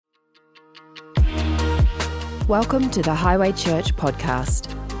Welcome to the Highway Church podcast.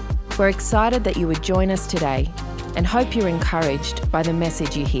 We're excited that you would join us today and hope you're encouraged by the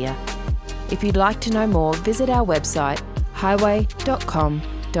message you hear. If you'd like to know more, visit our website,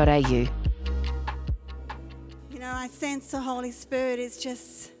 highway.com.au. You know, I sense the Holy Spirit is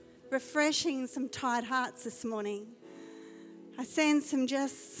just refreshing some tired hearts this morning. I sense Him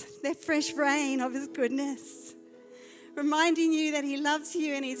just, that fresh rain of His goodness, reminding you that He loves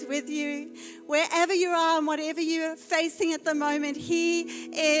you and He's with you. Wherever you are and whatever you're facing at the moment, He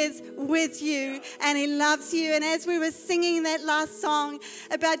is with you and He loves you. And as we were singing that last song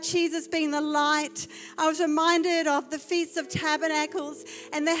about Jesus being the light, I was reminded of the Feast of Tabernacles,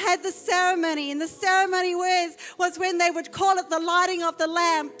 and they had the ceremony, and the ceremony was when they would call it the lighting of the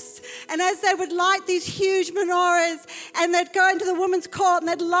lamps. And as they would light these huge menorahs, and they'd go into the women's court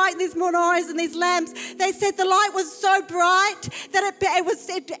and they'd light these menorahs and these lamps, they said the light was so bright that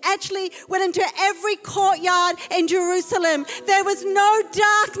it actually went into every courtyard in Jerusalem. There was no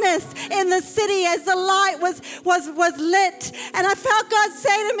darkness in the city as the light was lit. And I felt God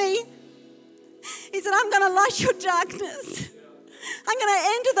say to me, He said, I'm going to light your darkness. I'm going to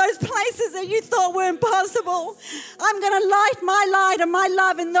enter those places that you thought were impossible. I'm going to light my light and my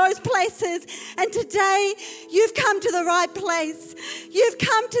love in those places. And today, you've come to the right place. You've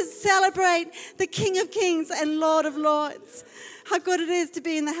come to celebrate the King of Kings and Lord of Lords. How good it is to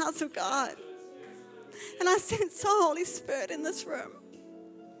be in the house of God. And I sense the Holy Spirit in this room.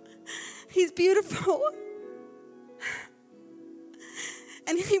 He's beautiful.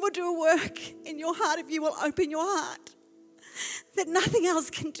 And He will do a work in your heart if you will open your heart that nothing else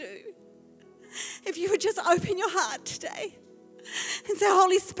can do. If you would just open your heart today and say,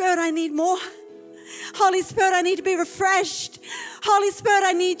 Holy Spirit, I need more. Holy Spirit, I need to be refreshed. Holy Spirit,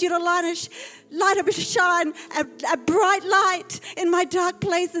 I need you to light up and shine a bright light in my dark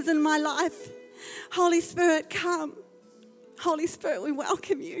places in my life. Holy Spirit, come. Holy Spirit, we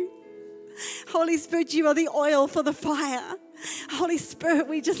welcome you. Holy Spirit, you are the oil for the fire. Holy Spirit,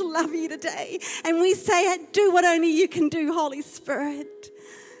 we just love you today. And we say, do what only you can do, Holy Spirit.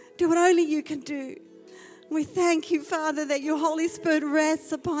 Do what only you can do. We thank you, Father, that your Holy Spirit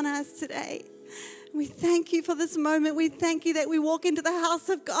rests upon us today. We thank you for this moment. We thank you that we walk into the house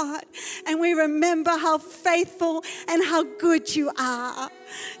of God and we remember how faithful and how good you are.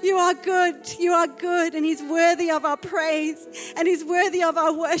 You are good. You are good. And He's worthy of our praise and He's worthy of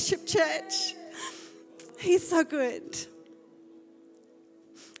our worship, church. He's so good.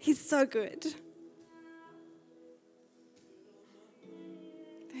 He's so good.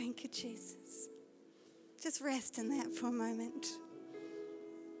 Thank you, Jesus. Just rest in that for a moment.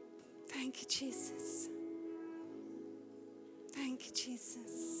 Thank you, Jesus. Thank you,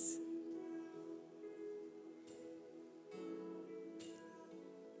 Jesus.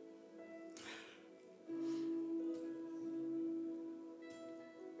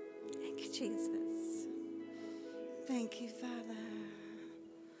 Thank you, Jesus. Thank you, Father.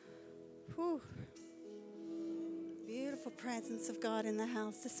 Whew. Beautiful presence of God in the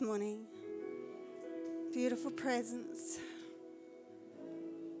house this morning. Beautiful presence.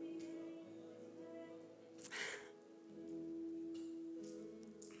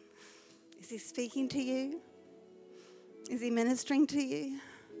 Is He speaking to you? Is He ministering to you?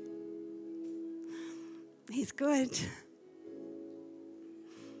 He's good.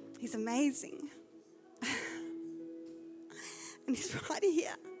 He's amazing. And He's right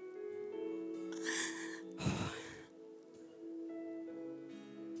here.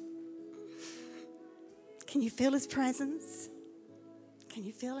 Can you feel His presence? Can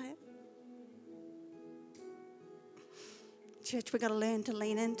you feel it? Church, we've got to learn to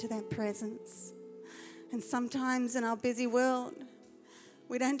lean into that presence. And sometimes in our busy world,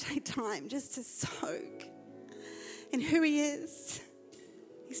 we don't take time just to soak in who He is.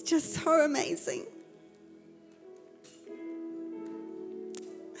 He's just so amazing.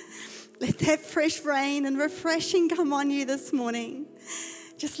 Let that fresh rain and refreshing come on you this morning.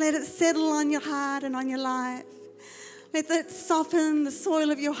 Just let it settle on your heart and on your life. Let that soften the soil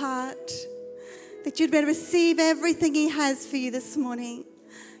of your heart, that you'd better receive everything He has for you this morning.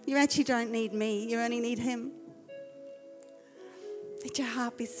 You actually don't need me. You only need Him. Let your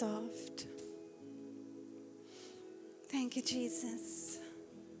heart be soft. Thank you, Jesus.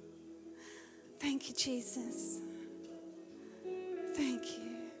 Thank you, Jesus. Thank you.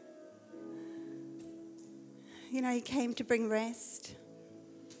 You know, He came to bring rest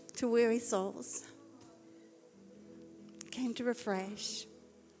to weary souls. He came to refresh.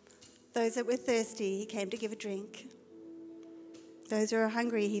 Those that were thirsty, He came to give a drink. Those who are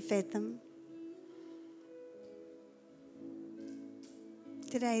hungry, He fed them.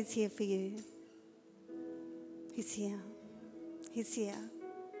 Today is here for you. He's here. He's here.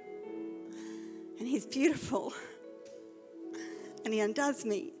 And he's beautiful. And he undoes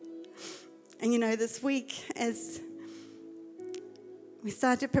me. And you know, this week as we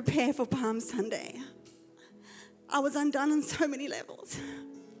start to prepare for Palm Sunday, I was undone on so many levels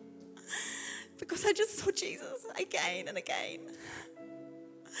because I just saw Jesus again and again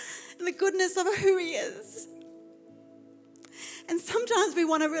and the goodness of who he is. And sometimes we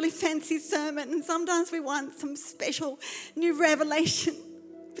want a really fancy sermon, and sometimes we want some special new revelation.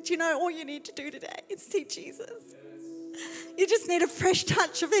 But you know, all you need to do today is see Jesus. You just need a fresh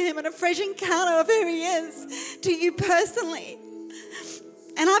touch of him and a fresh encounter of who he is to you personally.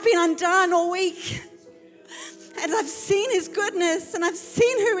 And I've been undone all week. And I've seen his goodness, and I've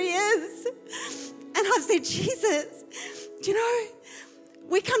seen who he is. And I've said, Jesus, do you know,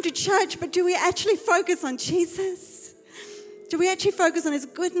 we come to church, but do we actually focus on Jesus? Do we actually focus on his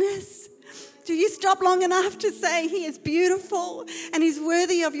goodness? Do you stop long enough to say he is beautiful and he's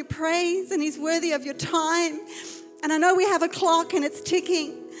worthy of your praise and he's worthy of your time? And I know we have a clock and it's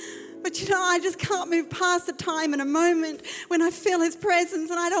ticking, but you know, I just can't move past the time in a moment when I feel his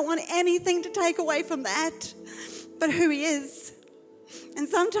presence, and I don't want anything to take away from that, but who he is. And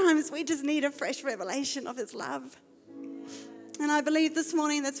sometimes we just need a fresh revelation of his love. And I believe this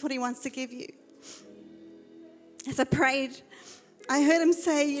morning that's what he wants to give you. As I prayed, I heard him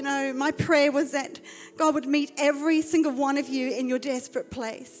say, you know, my prayer was that God would meet every single one of you in your desperate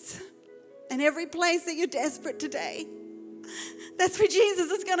place. And every place that you're desperate today, that's where Jesus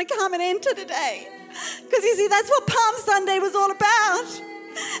is going to come and enter today. Because you see, that's what Palm Sunday was all about.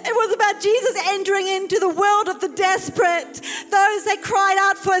 It was about Jesus entering into the world of the desperate. Those that cried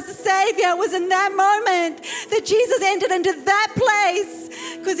out for a Savior. It was in that moment that Jesus entered into that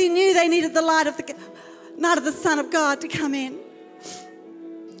place because he knew they needed the light of the Son of God to come in.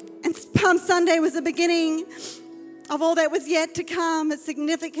 And Palm Sunday was the beginning of all that was yet to come, a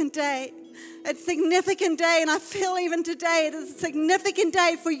significant day. It's a significant day, and I feel even today it is a significant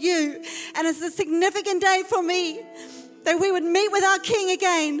day for you, and it's a significant day for me, that we would meet with our King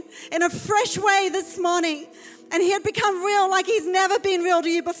again in a fresh way this morning, and he had become real like he's never been real to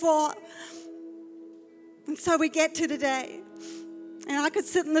you before. And so we get to today, and I could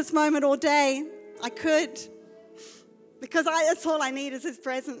sit in this moment all day. I could, because that's all I need is his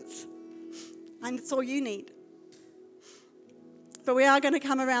presence, and it's all you need. But we are going to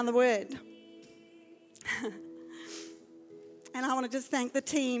come around the word. And I want to just thank the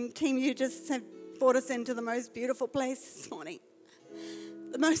team. Team, you just have brought us into the most beautiful place this morning.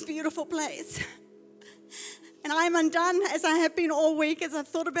 The most beautiful place. And I am undone, as I have been all week, as I've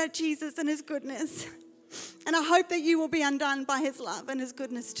thought about Jesus and his goodness. And I hope that you will be undone by his love and his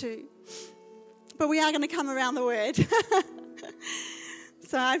goodness too. But we are going to come around the word.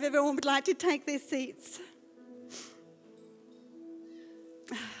 So if everyone would like to take their seats.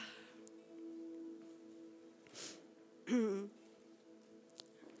 Do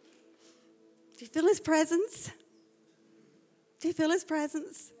you feel his presence? Do you feel his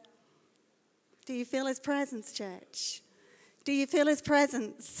presence? Do you feel his presence, church? Do you feel his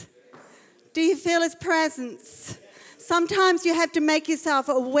presence? Do you feel his presence? Sometimes you have to make yourself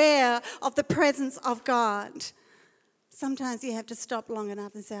aware of the presence of God. Sometimes you have to stop long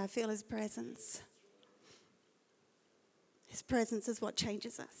enough and say, I feel his presence. His presence is what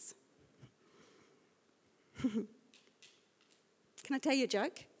changes us. Can I tell you a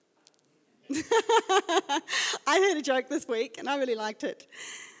joke? I heard a joke this week and I really liked it.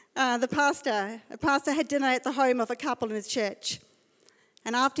 A pastor had dinner at the home of a couple in his church.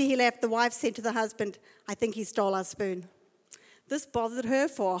 And after he left, the wife said to the husband, I think he stole our spoon. This bothered her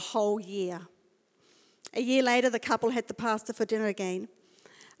for a whole year. A year later, the couple had the pastor for dinner again.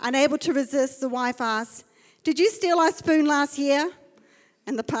 Unable to resist, the wife asked, did you steal our spoon last year?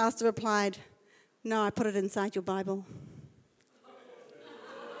 And the pastor replied, no, I put it inside your Bible.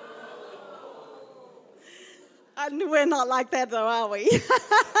 And we're not like that though, are we?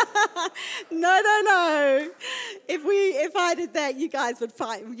 No. If I did that, you guys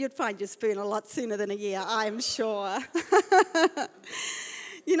you'd find your spoon a lot sooner than a year, I'm sure.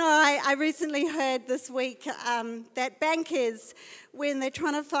 You know, I recently heard this week that bankers, when they're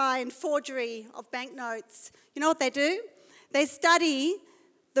trying to find forgery of banknotes, you know what they do? They study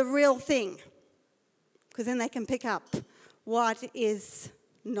the real thing, because then they can pick up what is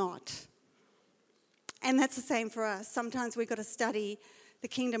not. And that's the same for us. Sometimes we've got to study the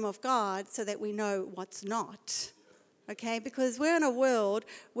kingdom of God so that we know what's not, okay? Because we're in a world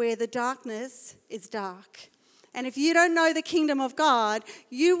where the darkness is dark. And if you don't know the kingdom of God,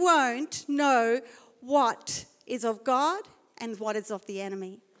 you won't know what is of God and what is of the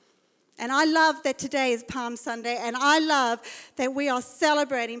enemy. And I love that today is Palm Sunday, and I love that we are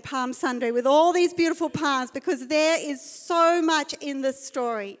celebrating Palm Sunday with all these beautiful palms, because there is so much in this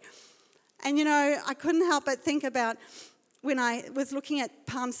story. And you know, I couldn't help but think about when I was looking at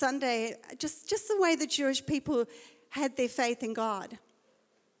Palm Sunday, just the way the Jewish people had their faith in God.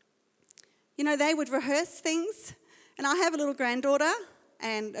 You know, they would rehearse things, and I have a little granddaughter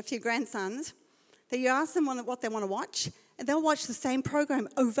and a few grandsons, that you ask them what they want to watch, and they'll watch the same program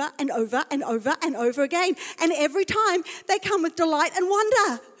over and over and over and over again. And every time they come with delight and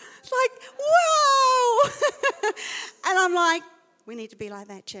wonder. It's like, wow! And I'm like, we need to be like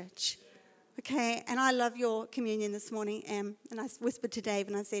that, church. Okay, and I love your communion this morning. And I whispered to Dave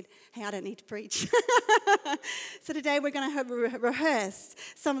and I said, hey, I don't need to preach. So today we're going to rehearse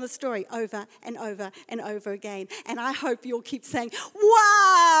some of the story over and over and over again. And I hope you'll keep saying,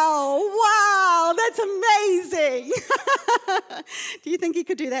 wow, that's amazing. Do you think you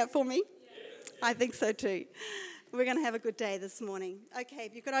could do that for me? Yes. I think so too. We're going to have a good day this morning. Okay,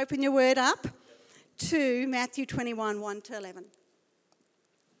 if you could open your word up to Matthew 21, 1 to 11.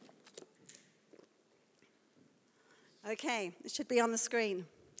 Okay, it should be on the screen.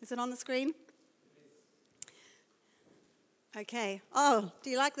 Is it on the screen? Okay. Oh,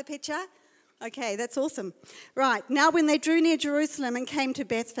 do you like the picture? Okay, that's awesome. Right, now when they drew near Jerusalem and came to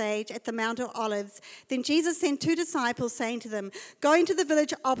Bethphage at the Mount of Olives, then Jesus sent 2 disciples, saying to them, go into the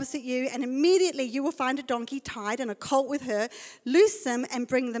village opposite you, and immediately you will find a donkey tied and a colt with her. Loose them and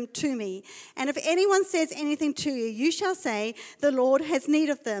bring them to me. And if anyone says anything to you, you shall say, the Lord has need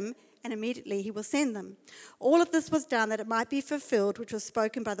of them, and immediately he will send them. All of this was done that it might be fulfilled, which was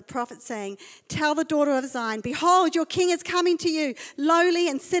spoken by the prophet, saying, tell the daughter of Zion, behold, your king is coming to you, lowly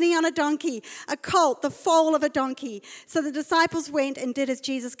and sitting on a donkey, a colt, the foal of a donkey. So the disciples went and did as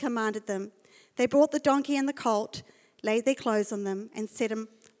Jesus commanded them. They brought the donkey and the colt, laid their clothes on them, and set him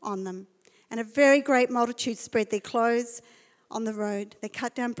on them. And a very great multitude spread their clothes on the road. They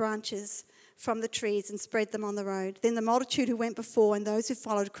cut down branches from the trees and spread them on the road. Then the multitude who went before and those who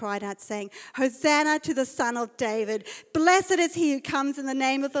followed cried out, saying, Hosanna to the Son of David. Blessed is he who comes in the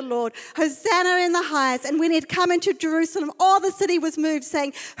name of the Lord. Hosanna in the highest. And when he had come into Jerusalem, all the city was moved,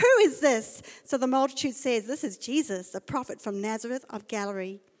 saying, who is this? So the multitude says, this is Jesus, the prophet from Nazareth of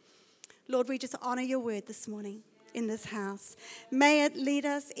Galilee. Lord, we just honor your word this morning in this house. May it lead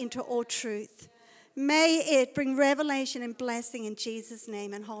us into all truth. May it bring revelation and blessing in Jesus'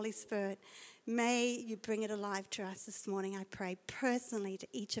 name, and Holy Spirit, may you bring it alive to us this morning, I pray, personally to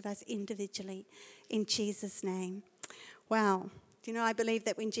each of us individually, in Jesus' name. Wow. Do you know, I believe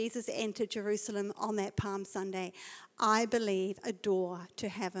that when Jesus entered Jerusalem on that Palm Sunday, I believe a door to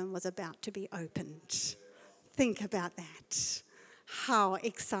heaven was about to be opened. Think about that. How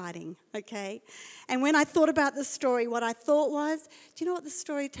exciting, okay? And when I thought about this story, what I thought was, do you know what the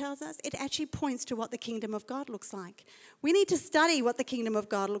story tells us? It actually points to what the kingdom of God looks like. We need to study what the kingdom of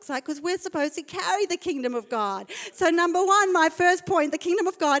God looks like, because we're supposed to carry the kingdom of God. So number one, my first point, the kingdom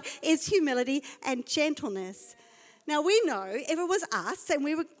of God is humility and gentleness. Now, we know if it was us and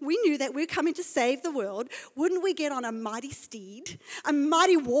we knew that we were coming to save the world, wouldn't we get on a mighty steed, a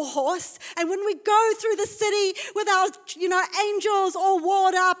mighty war horse, and wouldn't we go through the city with our, angels all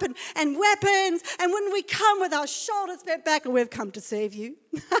walled up and weapons, and wouldn't we come with our shoulders bent back and we've come to serve you?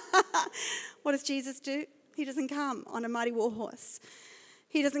 What does Jesus do? He doesn't come on a mighty war horse.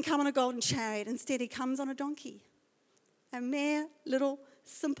 He doesn't come on a golden chariot. Instead, he comes on a donkey, a mere little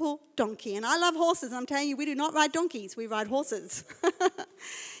simple donkey. And I love horses, and I'm telling you, we do not ride donkeys, we ride horses.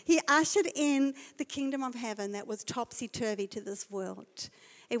 He ushered in the kingdom of heaven that was topsy-turvy to this world.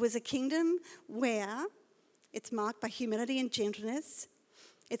 It was a kingdom where it's marked by humility and gentleness.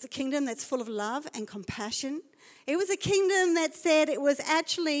 It's a kingdom that's full of love and compassion. It was a kingdom that said it was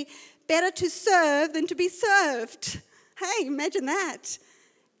actually better to serve than to be served. Hey, imagine that.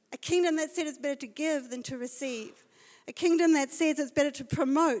 A kingdom that said it's better to give than to receive. A kingdom that says it's better to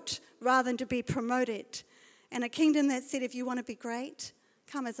promote rather than to be promoted. And a kingdom that said if you want to be great,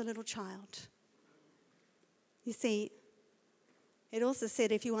 come as a little child. You see, it also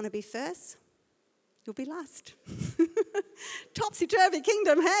said if you want to be first, you'll be last. Topsy-turvy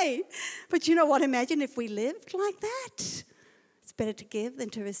kingdom, hey. But you know what? Imagine if we lived like that. It's better to give than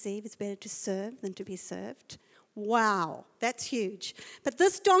to receive. It's better to serve than to be served. Wow, that's huge. But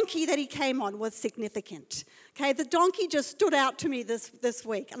this donkey that he came on was significant. Okay, the donkey just stood out to me this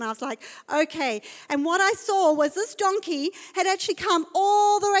week. And I was like, okay. And what I saw was this donkey had actually come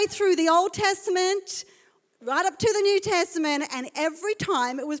all the way through the Old Testament, right up to the New Testament, and every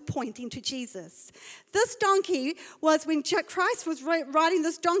time it was pointing to Jesus. This donkey was, when Christ was riding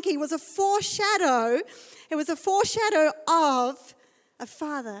this donkey, was a foreshadow. It was a foreshadow of a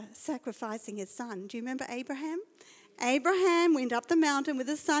father sacrificing his son. Do you remember Abraham? Abraham went up the mountain with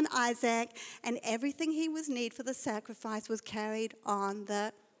his son Isaac, and everything he was need for the sacrifice was carried on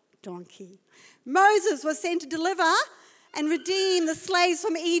the donkey. Moses was sent to deliver and redeem the slaves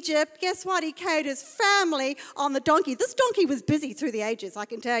from Egypt. Guess what? He carried his family on the donkey. This donkey was busy through the ages, I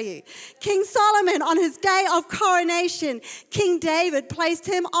can tell you. King Solomon, on his day of coronation, King David placed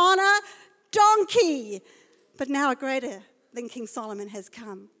him on a donkey. But now a greater than King Solomon has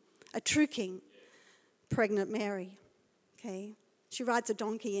come, a true king, pregnant Mary. Okay, she rides a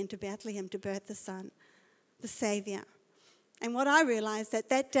donkey into Bethlehem to birth the son, the Savior. And what I realized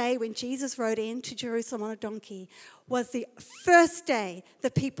that day when Jesus rode into Jerusalem on a donkey was the first day the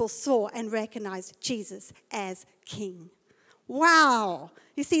people saw and recognized Jesus as king. Wow.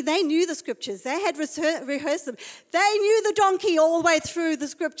 You see, they knew the scriptures. They had rehearsed them. They knew the donkey all the way through the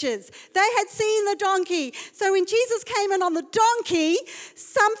scriptures. They had seen the donkey. So when Jesus came in on the donkey,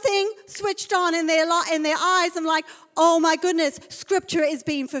 something switched on in their eyes. I'm like, oh my goodness, scripture is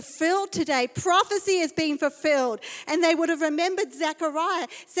being fulfilled today. Prophecy is being fulfilled. And they would have remembered Zechariah.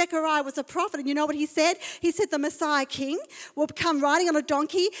 Zechariah was a prophet. And you know what he said? He said the Messiah king will come riding on a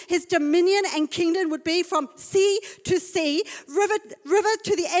donkey. His dominion and kingdom would be from sea to sea, river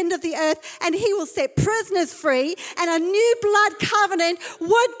to the end of the earth, and he will set prisoners free, and a new blood covenant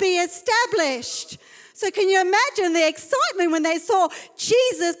would be established. So can you imagine the excitement when they saw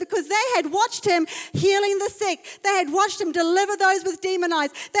Jesus, because they had watched him healing the sick. They had watched him deliver those with demon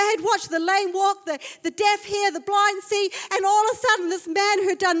eyes. They had watched the lame walk, the deaf hear, the blind see, and all of a sudden this man who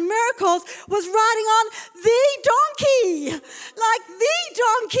had done miracles was riding on the donkey. Like the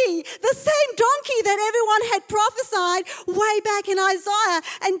donkey, the same donkey that everyone had prophesied way back in Isaiah,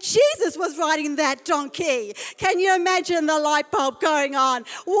 and Jesus was riding that donkey. Can you imagine the light bulb going on?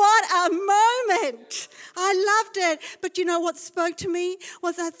 What a moment. I loved it. But you know what spoke to me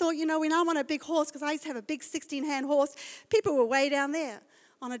was I thought, when I'm on a big horse, because I used to have a big 16-hand horse, people were way down there.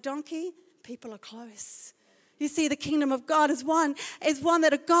 On a donkey, people are close. You see, the kingdom of God is one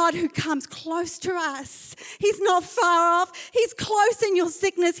that a God who comes close to us. He's not far off. He's close in your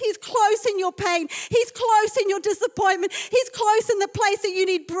sickness. He's close in your pain. He's close in your disappointment. He's close in the place that you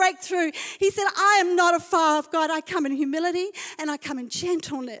need breakthrough. He said, I am not a far off God. I come in humility and I come in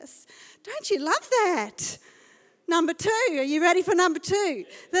gentleness. Don't you love that? Number 2, are you ready for number 2?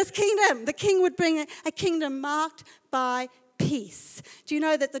 This kingdom, the king would bring a kingdom marked by peace. Do you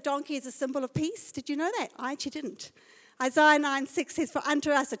know that the donkey is a symbol of peace? Did you know that? I actually didn't. Isaiah 9:6 says, for unto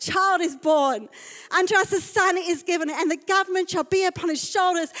us a child is born, unto us a son is given, and the government shall be upon his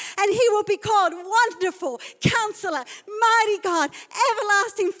shoulders, and he will be called Wonderful, Counselor, Mighty God,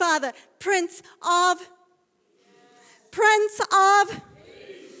 Everlasting Father, Prince of.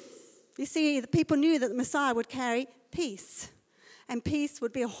 You see, the people knew that the Messiah would carry peace. And peace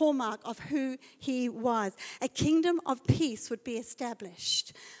would be a hallmark of who he was. A kingdom of peace would be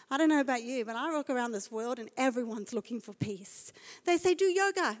established. I don't know about you, but I walk around this world and everyone's looking for peace. They say, do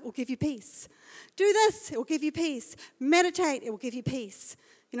yoga, it will give you peace. Do this, it will give you peace. Meditate, it will give you peace.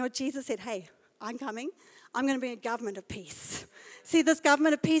 You know what Jesus said? Hey, I'm coming. I'm going to bring a government of peace. See this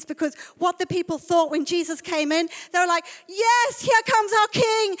government of peace, because what the people thought when Jesus came in, they were like, yes, here comes our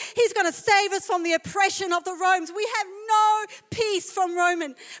king. He's going to save us from the oppression of the Romans. We have no peace from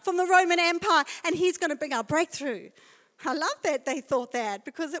the Roman Empire, and he's going to bring our breakthrough. I love that they thought that,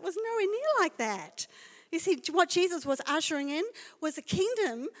 because it was nowhere near like that. You see, what Jesus was ushering in was a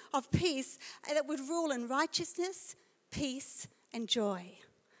kingdom of peace that would rule in righteousness, peace, and joy.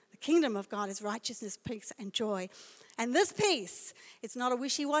 The kingdom of God is righteousness, peace, and joy. And this peace, it's not a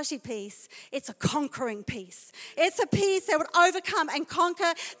wishy-washy peace. It's a conquering peace. It's a peace that would overcome and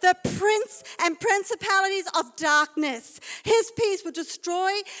conquer the prince and principalities of darkness. His peace would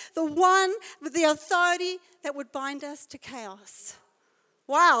destroy the one with the authority that would bind us to chaos.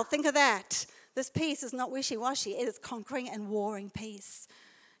 Wow, think of that. This peace is not wishy-washy. It is conquering and warring peace.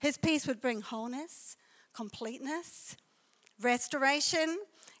 His peace would bring wholeness, completeness, restoration.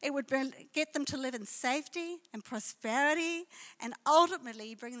 It would get them to live in safety and prosperity, and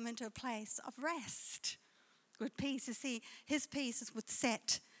ultimately bring them into a place of rest. Good peace. You see, his peace would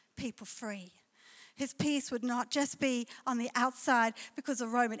set people free. His peace would not just be on the outside because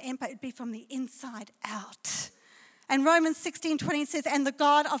of the Roman Empire. It would be from the inside out. And Romans 16:20 says, and the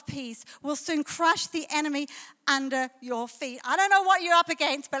God of peace will soon crush the enemy under your feet. I don't know what you're up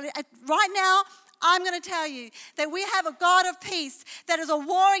against, but right now, I'm going to tell you that we have a God of peace that is a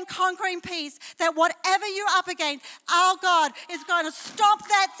warring, conquering peace, that whatever you're up against, our God is going to stomp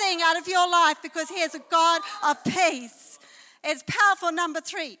that thing out of your life, because he is a God of peace. It's powerful. Number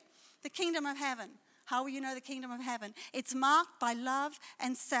 3, the kingdom of heaven, How will you know the kingdom of heaven? It's marked by love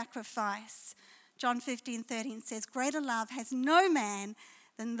and sacrifice. John 15:13 says, greater love has no man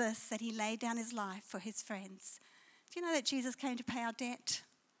than this, that he laid down his life for his friends. Do you know that Jesus came to pay our debt?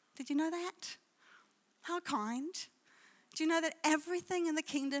 Did you know that? How kind. Do you know that everything in the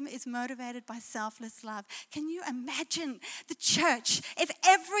kingdom is motivated by selfless love? Can you imagine the church if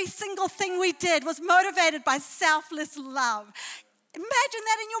every single thing we did was motivated by selfless love? Imagine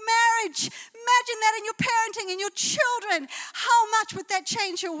that in your marriage. Imagine that in your parenting, in your children. How much would that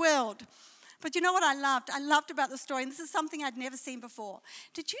change your world? But you know what I loved? I loved about the story, and this is something I'd never seen before.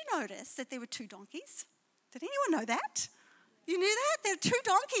 Did you notice that there were 2 donkeys? Did anyone know that? You knew that? There were 2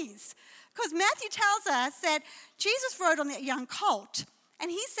 donkeys. Because Matthew tells us that Jesus rode on a young colt, and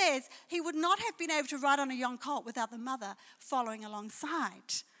he says he would not have been able to ride on a young colt without the mother following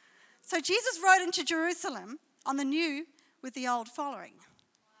alongside. So Jesus rode into Jerusalem on the new with the old following.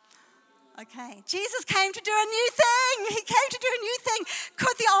 Okay, Jesus came to do a new thing. He came to do a new thing.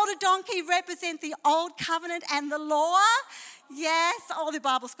 Could the older donkey represent the old covenant and the law? Yes, all the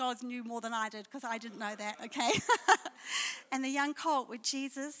Bible scholars knew more than I did because I didn't know that, okay? And the young colt with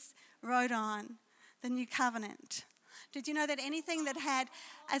Jesus rode on, the new covenant. Did you know that anything that had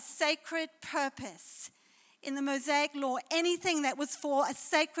a sacred purpose in the Mosaic law, anything that was for a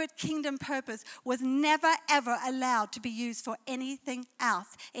sacred kingdom purpose was never ever allowed to be used for anything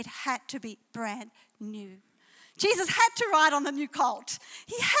else? It had to be brand new. Jesus had to ride on the new colt.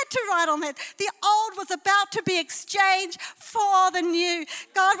 He had to ride on it. The old was about to be exchanged for the new.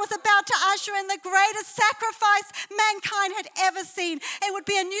 God was about to usher in the greatest sacrifice mankind had ever seen. It would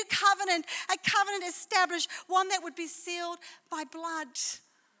be a new covenant, a covenant established, one that would be sealed by blood.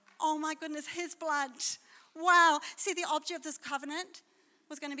 Oh my goodness, his blood. Wow. See, the object of this covenant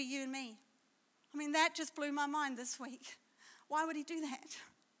was going to be you and me. I mean, that just blew my mind this week. Why would he do that?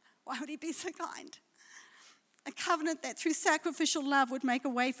 Why would he be so kind? A covenant that through sacrificial love would make a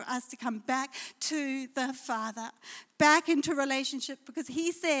way for us to come back to the Father, back into relationship, because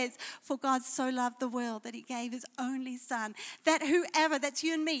he says, for God so loved the world that he gave his only son, that whoever, that's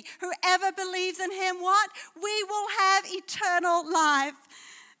you and me, whoever believes in him, what? We will have eternal life.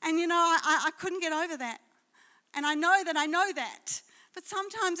 And you know, I couldn't get over that. And I know that. But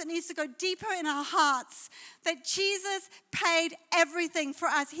sometimes it needs to go deeper in our hearts that Jesus paid everything for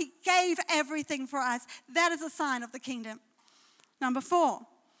us. He gave everything for us. That is a sign of the kingdom. Number 4,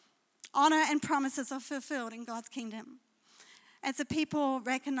 honor and promises are fulfilled in God's kingdom. As the people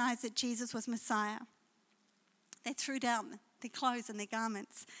recognized that Jesus was Messiah, they threw down their clothes and their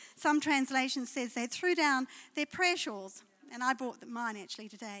garments. Some translation says they threw down their prayer shawls. And I bought mine actually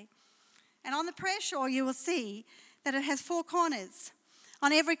today. And on the prayer shawl you will see that it has 4 corners.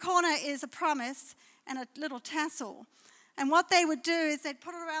 On every corner is a promise and a little tassel. And what they would do is they'd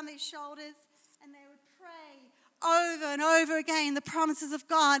put it around their shoulders and they would pray over and over again the promises of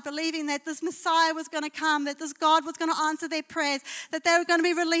God, believing that this Messiah was going to come, that this God was going to answer their prayers, that they were going to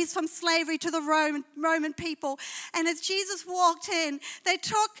be released from slavery to the Roman people. And as Jesus walked in, they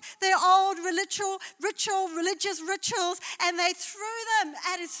took their old religious rituals and they threw them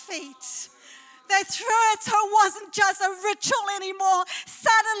at his feet. They threw it so it wasn't just a ritual anymore.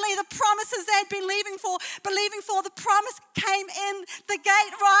 Suddenly the promises they'd been believing for, the promise came in the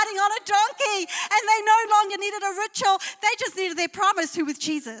gate riding on a donkey. And they no longer needed a ritual. They just needed their promise, who was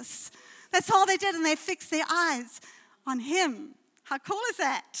Jesus. That's all they did, and they fixed their eyes on him. How cool is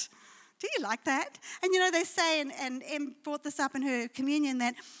that? Do you like that? And you know, they say, and Em brought this up in her communion,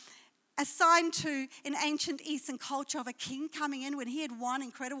 that a sign to an ancient Eastern culture of a king coming in when he had won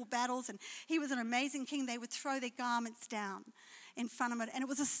incredible battles and he was an amazing king, they would throw their garments down in front of it. And it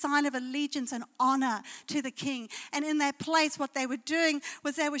was a sign of allegiance and honor to the king. And in that place, what they were doing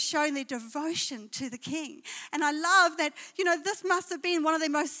was they were showing their devotion to the king. And I love that, you know, this must have been one of their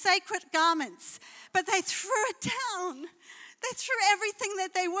most sacred garments, but they threw it down. They threw everything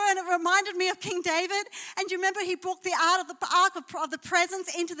that they were, and it reminded me of King David. And you remember he brought the ark of the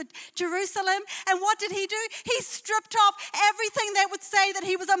presence into the Jerusalem. And what did he do? He stripped off everything that would say that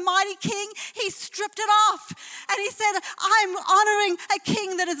he was a mighty king. He stripped it off. And he said, I'm honoring a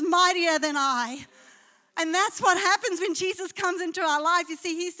king that is mightier than I. And that's what happens when Jesus comes into our life. You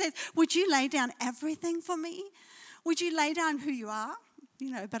see, he says, would you lay down everything for me? Would you lay down who you are? You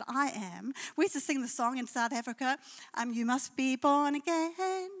know, but I am. We used to sing the song in South Africa, you must be born again,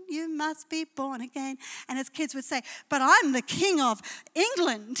 you must be born again. And as kids would say, but I'm the king of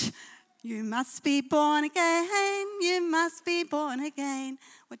England. You must be born again, you must be born again.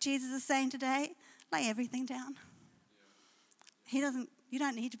 What Jesus is saying today, lay everything down. You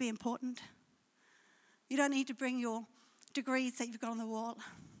don't need to be important. You don't need to bring your degrees that you've got on the wall.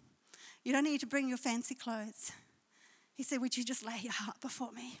 You don't need to bring your fancy clothes. He said, would you just lay your heart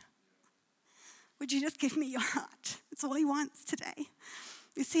before me? Would you just give me your heart? That's all he wants today.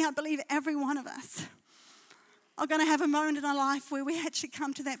 You see, I believe every one of us are going to have a moment in our life where we actually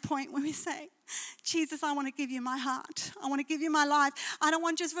come to that point where we say, Jesus, I want to give you my heart. I want to give you my life. I don't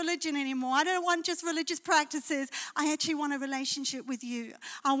want just religion anymore. I don't want just religious practices. I actually want a relationship with you.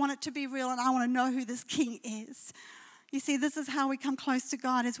 I want it to be real, and I want to know who this King is. You see, this is how we come close to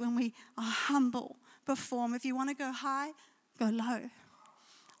God, is when we are humble before Him. If you want to go high, go low.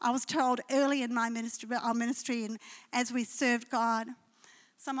 I was told early in our ministry, and as we served God,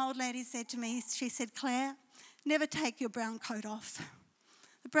 some old lady said to me, she said, Claire, never take your brown coat off.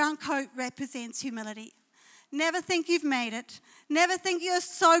 The brown coat represents humility. Never think you've made it. Never think you're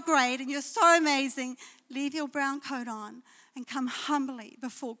so great and you're so amazing. Leave your brown coat on and come humbly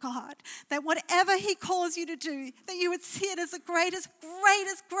before God. That whatever He calls you to do, that you would see it as the greatest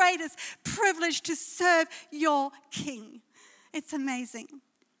privilege to serve your King. It's amazing.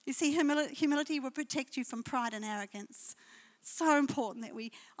 You see, humility will protect you from pride and arrogance. So important that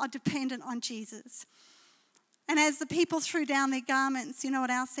we are dependent on Jesus. And as the people threw down their garments, you know what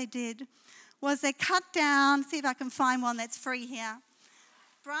else they did? Was they cut down, see if I can find one that's free here,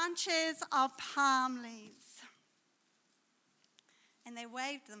 branches of palm leaves. And they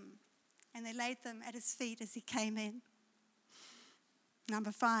waved them and they laid them at His feet as He came in.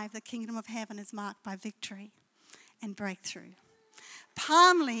 Number 5, the kingdom of heaven is marked by victory and breakthrough.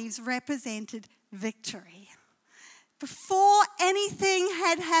 Palm leaves represented victory. Before anything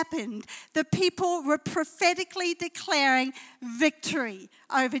had happened, the people were prophetically declaring victory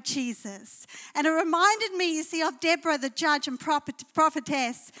over Jesus. And it reminded me, you see, of Deborah, the judge and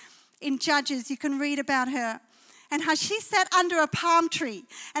prophetess in Judges. You can read about her. And how she sat under a palm tree.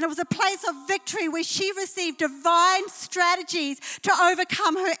 And it was a place of victory where she received divine strategies to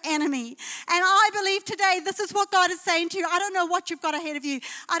overcome her enemy. And I believe today this is what God is saying to you. I don't know what you've got ahead of you.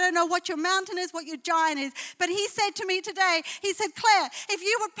 I don't know what your mountain is, what your giant is. But He said to me today, He said, Claire, if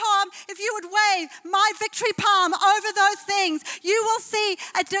you would wave my victory palm over those things, you will see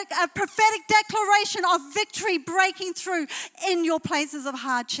a prophetic declaration of victory breaking through in your places of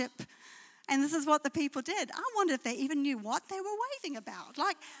hardship. And this is what the people did. I wonder if they even knew what they were waving about.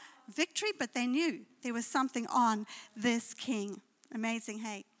 Like victory, but they knew there was something on this King. Amazing,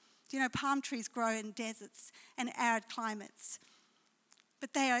 hey? Do you know palm trees grow in deserts and arid climates?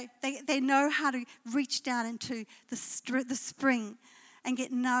 But they know how to reach down into the spring and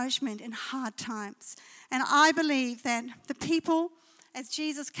get nourishment in hard times. And I believe that the people, as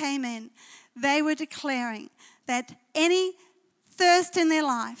Jesus came in, they were declaring that any thirst in their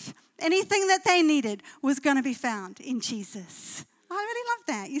life, anything that they needed was going to be found in Jesus. I really love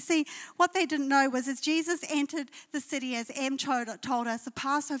that. You see, what they didn't know was as Jesus entered the city, as Em told us, the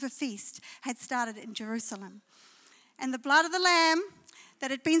Passover feast had started in Jerusalem. And the blood of the lamb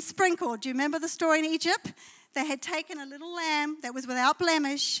that had been sprinkled, do you remember the story in Egypt? They had taken a little lamb that was without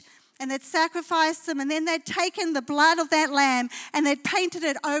blemish and they'd sacrificed them, and then they'd taken the blood of that lamb and they'd painted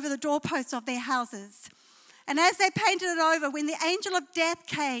it over the doorposts of their houses. And as they painted it over, when the angel of death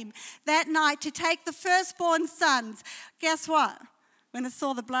came that night to take the firstborn sons, guess what? When it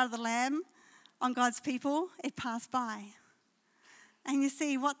saw the blood of the lamb on God's people, it passed by. And you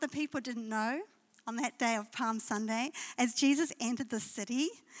see, what the people didn't know on that day of Palm Sunday, as Jesus entered the city,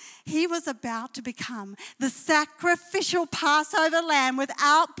 He was about to become the sacrificial Passover lamb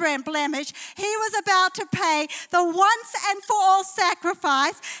without blemish. He was about to pay the once and for all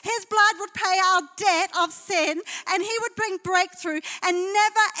sacrifice. His blood would pay our debt of sin, and He would bring breakthrough. And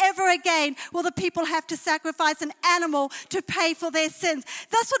never ever again will the people have to sacrifice an animal to pay for their sins.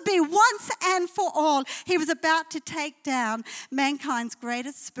 This would be once and for all. He was about to take down mankind's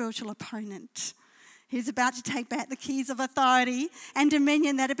greatest spiritual opponent. He's about to take back the keys of authority and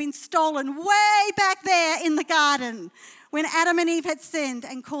dominion that had been stolen way back there in the garden when Adam and Eve had sinned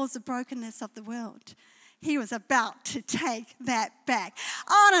and caused the brokenness of the world. He was about to take that back.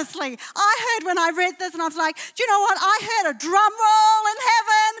 Honestly, I heard when I read this and I was like, do you know what? I heard a drum roll in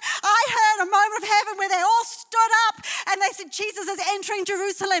heaven. I heard a moment of heaven where they all stood up and they said, Jesus is entering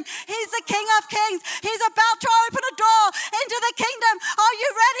Jerusalem. He's the King of Kings. He's about to open a door into the kingdom. Are you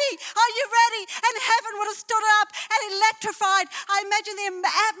ready? Are you ready? And heaven would have stood up and electrified. I imagine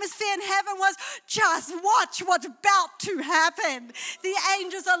the atmosphere in heaven was just watch what's about to happen. The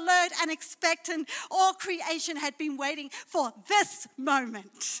angels alert and expectant. All creation had been waiting for this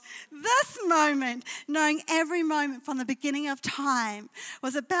moment, knowing every moment from the beginning of time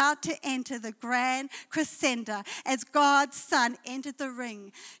was about to enter the grand crescendo as God's Son entered the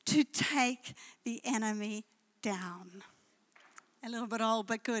ring to take the enemy down. A little bit old,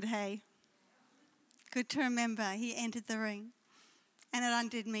 but good, hey? Good to remember. He entered the ring. And it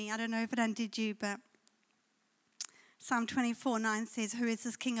undid me. I don't know if it undid you, but Psalm 24:9 says, "Who is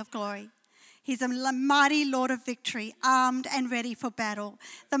this King of glory? He's a mighty Lord of victory, armed and ready for battle.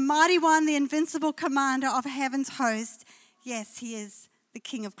 The mighty one, the invincible commander of heaven's host. Yes, he is the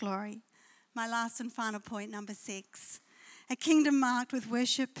King of glory." My last and final point, number 6. A kingdom marked with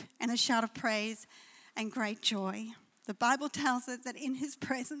worship and a shout of praise and great joy. The Bible tells us that in his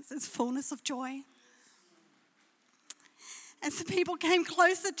presence is fullness of joy. As the people came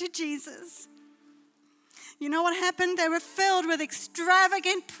closer to Jesus, you know what happened? They were filled with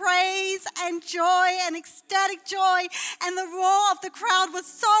extravagant praise and joy and ecstatic joy. And the roar of the crowd was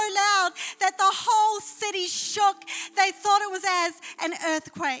so loud that the whole city shook. They thought it was as an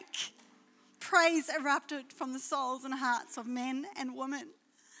earthquake. Praise erupted from the souls and hearts of men and women.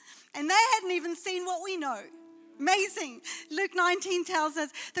 And they hadn't even seen what we know. Amazing. Luke 19 tells us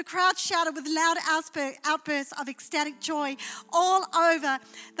the crowd shouted with loud outbursts of ecstatic joy all over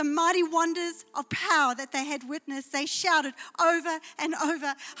the mighty wonders of power that they had witnessed. They shouted over and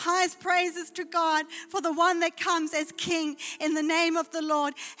over, "Highest praises to God for the one that comes as King in the name of the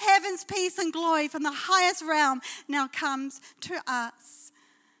Lord. Heaven's peace and glory from the highest realm now comes to us."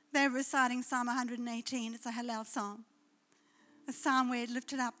 They're reciting Psalm 118. It's a Hallel psalm. A psalm where it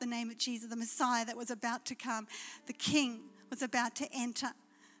lifted up the name of Jesus, the Messiah that was about to come. The King was about to enter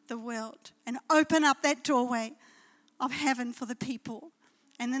the world and open up that doorway of heaven for the people.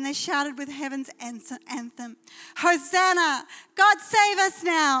 And then they shouted with heaven's anthem, "Hosanna, God save us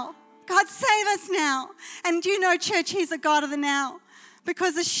now. God save us now." And you know, church, he's a God of the now.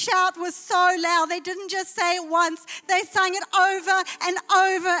 Because the shout was so loud. They didn't just say it once. They sang it over and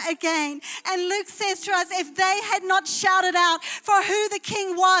over again. And Luke says to us, if they had not shouted out for who the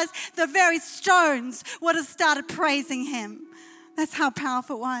King was, the very stones would have started praising him. That's how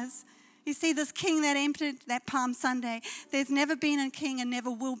powerful it was. You see, this King that entered that Palm Sunday, there's never been a king and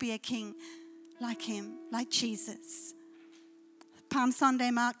never will be a king like him, like Jesus. Palm Sunday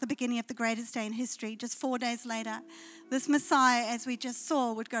marked the beginning of the greatest day in history. Just 4 days later, this Messiah, as we just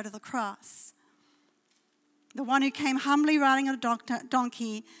saw, would go to the cross. The one who came humbly riding on a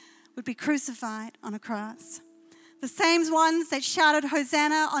donkey would be crucified on a cross. The same ones that shouted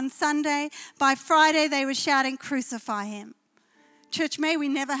Hosanna on Sunday, by Friday they were shouting, "Crucify him." Church, may we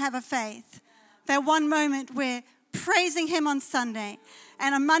never have a faith that one moment we're praising him on Sunday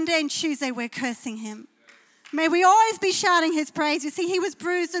and on Monday and Tuesday we're cursing him. May we always be shouting his praise. You see, he was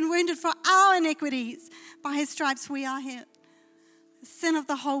bruised and wounded for our iniquities. By his stripes we are healed. The sin of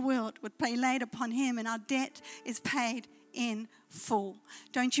the whole world would be laid upon him, and our debt is paid in full.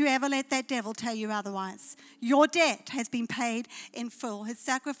 Don't you ever let that devil tell you otherwise. Your debt has been paid in full. His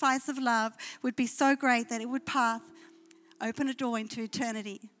sacrifice of love would be so great that it would open a door into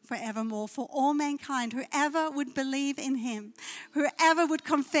eternity forevermore for all mankind. Whoever would believe in him, whoever would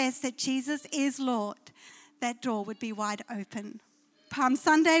confess that Jesus is Lord, that door would be wide open. Palm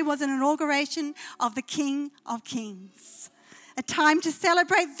Sunday was an inauguration of the King of Kings. A time to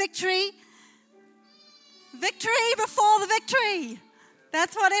celebrate victory. Victory before the victory.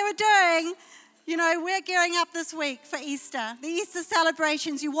 That's what they were doing. You know, we're gearing up this week for Easter. The Easter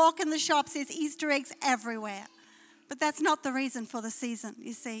celebrations, you walk in the shops, there's Easter eggs everywhere. But that's not the reason for the season,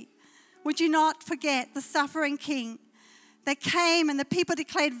 you see. Would you not forget the suffering King that came and the people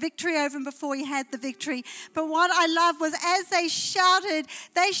declared victory over him before he had the victory. But what I love was as they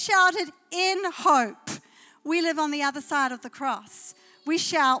shouted in hope. We live on the other side of the cross. We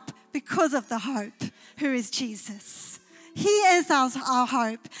shout because of the hope, who is Jesus. He is our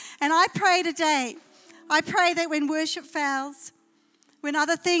hope. And I pray today, that when worship fails, when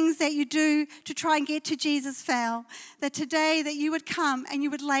other things that you do to try and get to Jesus fail, that today that you would come and you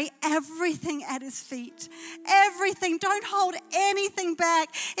would lay everything at his feet. Everything. Don't hold anything back.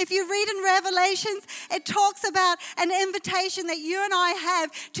 If you read in Revelations, it talks about an invitation that you and I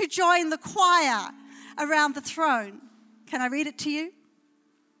have to join the choir around the throne. Can I read it to you?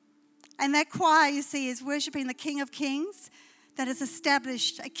 And that choir, you see, is worshiping the King of Kings that has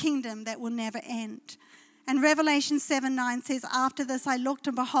established a kingdom that will never end. And Revelation 7:9 says, after this I looked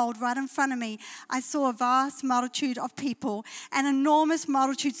and behold, right in front of me, I saw a vast multitude of people, an enormous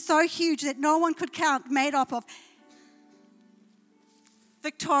multitude, so huge that no one could count, made up of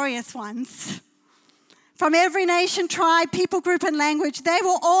victorious ones. From every nation, tribe, people group, and language, they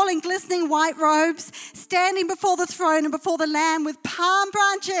were all in glistening white robes, standing before the throne and before the Lamb with palm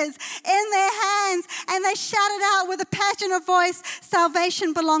branches in their hands. And they shouted out with a passionate voice,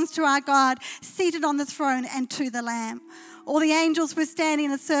 salvation belongs to our God, seated on the throne and to the Lamb. All the angels were standing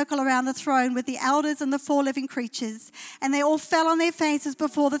in a circle around the throne with the elders and the 4 living creatures. And they all fell on their faces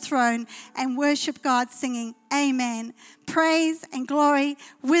before the throne and worshiped God, singing, Amen. Praise and glory,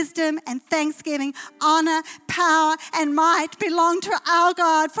 wisdom and thanksgiving, honor, power and might belong to our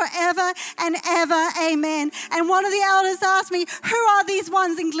God forever and ever. Amen. And one of the elders asked me, who are these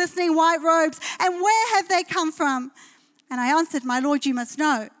ones in glistening white robes and where have they come from? And I answered, my Lord, you must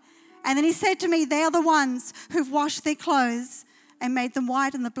know. And then he said to me, they are the ones who've washed their clothes and made them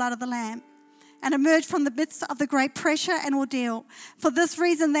white in the blood of the Lamb and emerged from the midst of the great pressure and ordeal. For this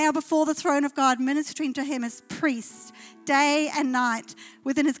reason, they are before the throne of God, ministering to him as priests day and night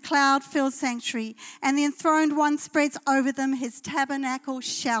within his cloud-filled sanctuary. And the enthroned one spreads over them his tabernacle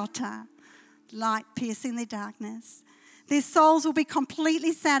shelter, light piercing their darkness. Their souls will be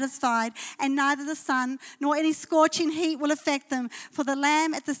completely satisfied, and neither the sun nor any scorching heat will affect them, for the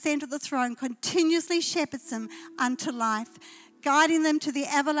Lamb at the center of the throne continuously shepherds them unto life, guiding them to the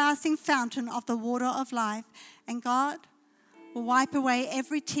everlasting fountain of the water of life. And God will wipe away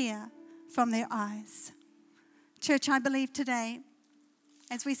every tear from their eyes. Church, I believe today,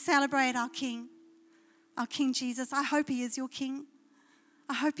 as we celebrate our King Jesus, I hope he is your King.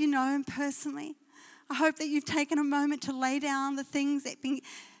 I hope you know him personally. I hope that you've taken a moment to lay down the things that have been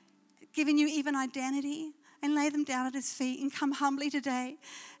giving you even identity and lay them down at his feet and come humbly today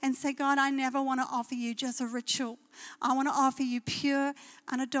and say, God, I never want to offer you just a ritual. I want to offer you pure,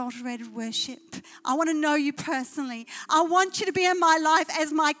 unadulterated worship. I want to know you personally. I want you to be in my life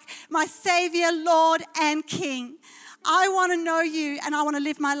as my Savior, Lord, and King. I want to know you and I want to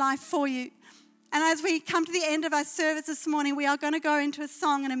live my life for you. And as we come to the end of our service this morning, we are going to go into a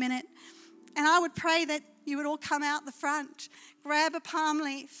song in a minute. And I would pray that you would all come out the front, grab a palm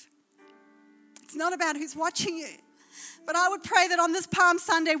leaf. It's not about who's watching you. But I would pray that on this Palm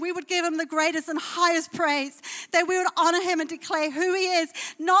Sunday, we would give him the greatest and highest praise, that we would honor him and declare who he is,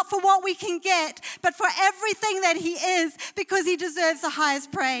 not for what we can get, but for everything that he is, because he deserves the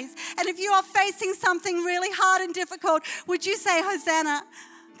highest praise. And if you are facing something really hard and difficult, would you say, Hosanna,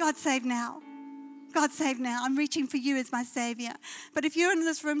 God save now. God save now. I'm reaching for you as my Savior. But if you're in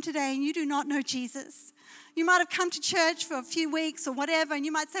this room today and you do not know Jesus, you might have come to church for a few weeks or whatever, and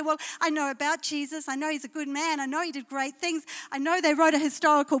you might say, well, I know about Jesus. I know he's a good man. I know he did great things. I know they wrote a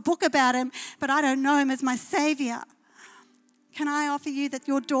historical book about him, but I don't know him as my Savior. Can I offer you that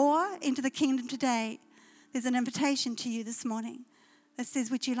your door into the kingdom today, there's an invitation to you this morning that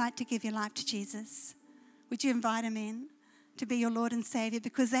says, would you like to give your life to Jesus? Would you invite him in to be your Lord and Savior?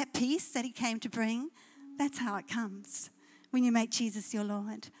 Because that peace that he came to bring, that's how it comes when you make Jesus your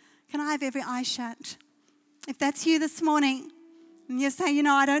Lord. Can I have every eye shut? If that's you this morning, and you're saying,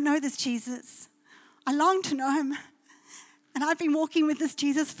 I don't know this Jesus. I long to know him. And I've been walking with this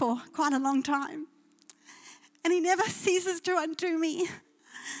Jesus for quite a long time. And he never ceases to undo me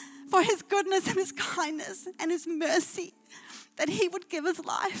for his goodness and his kindness and his mercy, that he would give his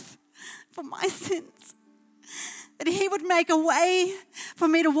life for my sins, that he would make a way for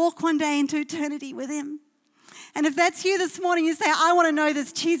me to walk one day into eternity with him. And if that's you this morning, you say, I want to know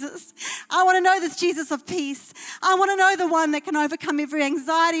this Jesus. I want to know this Jesus of peace. I want to know the one that can overcome every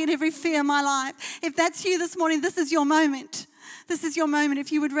anxiety and every fear in my life. If that's you this morning, this is your moment. This is your moment. If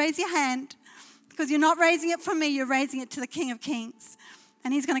you would raise your hand, because you're not raising it for me, you're raising it to the King of Kings.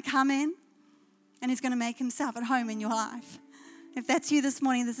 And he's going to come in and he's going to make himself at home in your life. If that's you this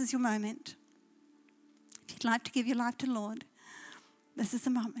morning, this is your moment. If you'd like to give your life to the Lord, this is the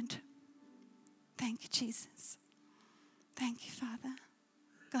moment. Thank you, Jesus. Thank you, Father.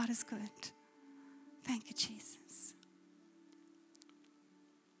 God is good. Thank you, Jesus.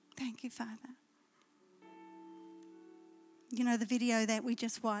 Thank you, Father. You know, the video that we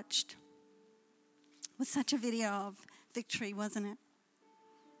just watched was such a video of victory, wasn't it?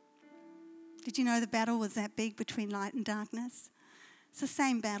 Did you know the battle was that big between light and darkness? It's the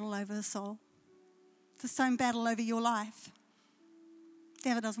same battle over the soul. It's the same battle over your life. The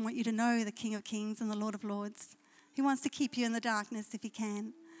devil doesn't want you to know the King of Kings and the Lord of Lords. He wants to keep you in the darkness if he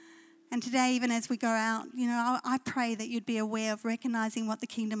can. And today, even as we go out, I pray that you'd be aware of recognizing what the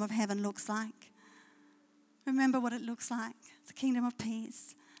kingdom of heaven looks like. Remember what it looks like. It's a kingdom of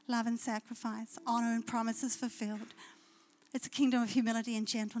peace, love and sacrifice, honor and promises fulfilled. It's a kingdom of humility and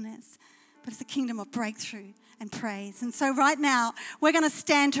gentleness, but it's a kingdom of breakthrough and praise. And so right now, we're going to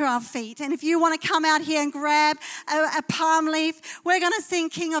stand to our feet. And if you want to come out here and grab a palm leaf, we're going to sing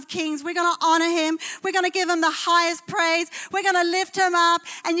King of Kings. We're going to honor him. We're going to give him the highest praise. We're going to lift him up.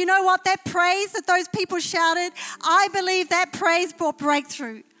 And you know what? That praise that those people shouted, I believe that praise brought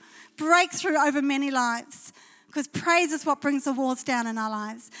breakthrough over many lives. because praise is what brings the walls down in our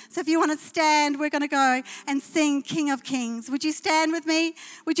lives. So if you want to stand, we're going to go and sing King of Kings. Would you stand with me?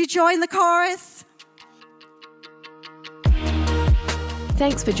 Would you join the chorus?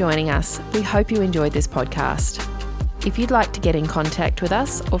 Thanks for joining us. We hope you enjoyed this podcast. If you'd like to get in contact with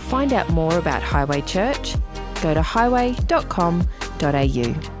us or find out more about Highway Church, go to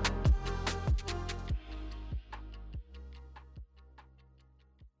highway.com.au.